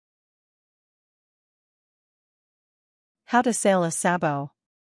How to sail a sabot.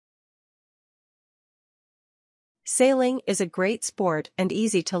 Sailing is a great sport and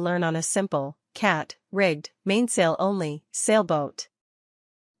easy to learn on a simple, cat-rigged, mainsail-only, sailboat.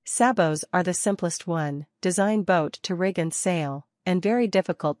 Sabots are the simplest one-design boat to rig and sail, and very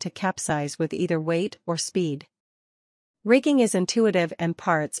difficult to capsize with either weight or speed. Rigging is intuitive and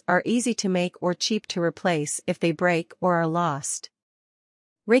parts are easy to make or cheap to replace if they break or are lost.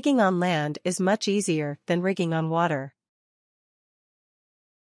 Rigging on land is much easier than rigging on water.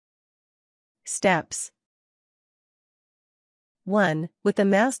 Steps. 1. With the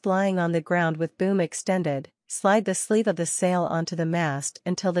mast lying on the ground with boom extended, slide the sleeve of the sail onto the mast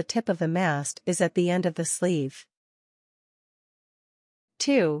until the tip of the mast is at the end of the sleeve.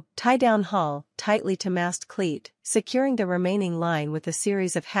 2. Tie down hull tightly to mast cleat, securing the remaining line with a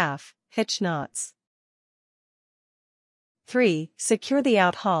series of half-hitch knots. 3. Secure the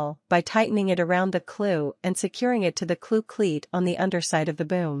out hull by tightening it around the clew and securing it to the clew cleat on the underside of the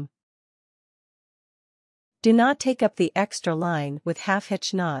boom. Do not take up the extra line with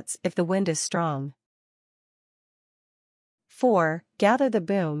half-hitch knots if the wind is strong. 4. Gather the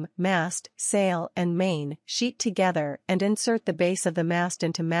boom, mast, sail and main sheet together and insert the base of the mast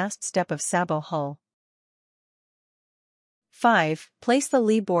into mast step of sabot hull. 5. Place the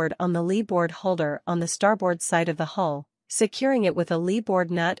lee board on the lee board holder on the starboard side of the hull, securing it with a lee board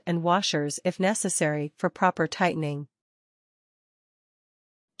nut and washers if necessary for proper tightening.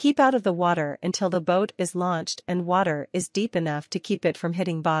 Keep out of the water until the boat is launched and water is deep enough to keep it from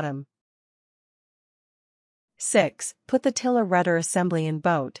hitting bottom. 6. Put the tiller rudder assembly in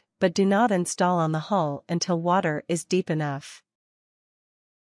boat, but do not install on the hull until water is deep enough.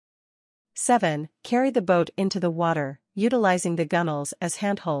 7. Carry the boat into the water, utilizing the gunwales as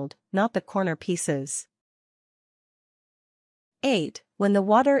handhold, not the corner pieces. 8. When the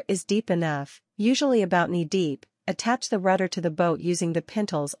water is deep enough, usually about knee-deep, attach the rudder to the boat using the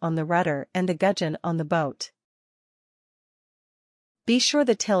pintles on the rudder and the gudgeon on the boat. Be sure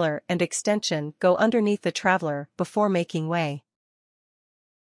the tiller and extension go underneath the traveler before making way.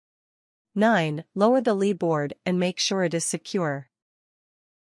 9. Lower the lee board and make sure it is secure.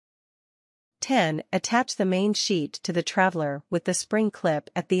 10. Attach the main sheet to the traveler with the spring clip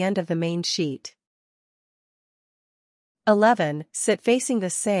at the end of the main sheet. 11. Sit facing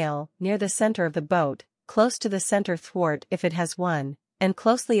the sail, near the center of the boat, close to the center thwart if it has one, and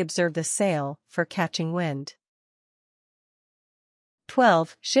closely observe the sail for catching wind.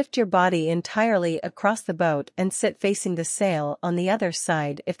 12. Shift your body entirely across the boat and sit facing the sail on the other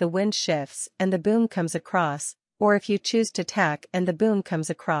side if the wind shifts and the boom comes across, or if you choose to tack and the boom comes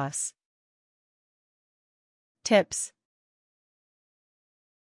across. Tips.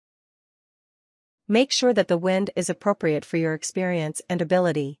 Make sure that the wind is appropriate for your experience and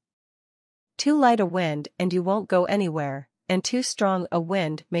ability. Too light a wind and you won't go anywhere, and too strong a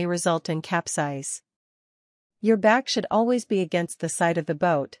wind may result in capsize. Your back should always be against the side of the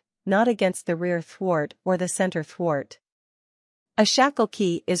boat, not against the rear thwart or the center thwart. A shackle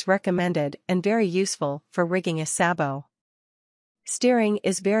key is recommended and very useful for rigging a sabot. Steering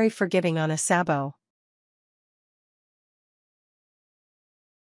is very forgiving on a sabot.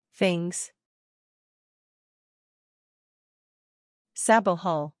 Things. Sabot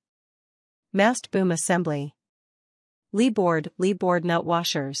hull. Mast boom assembly. Lee board nut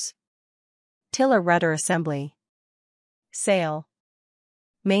washers. Tiller rudder assembly. Sail.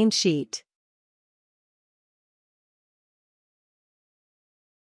 Main sheet.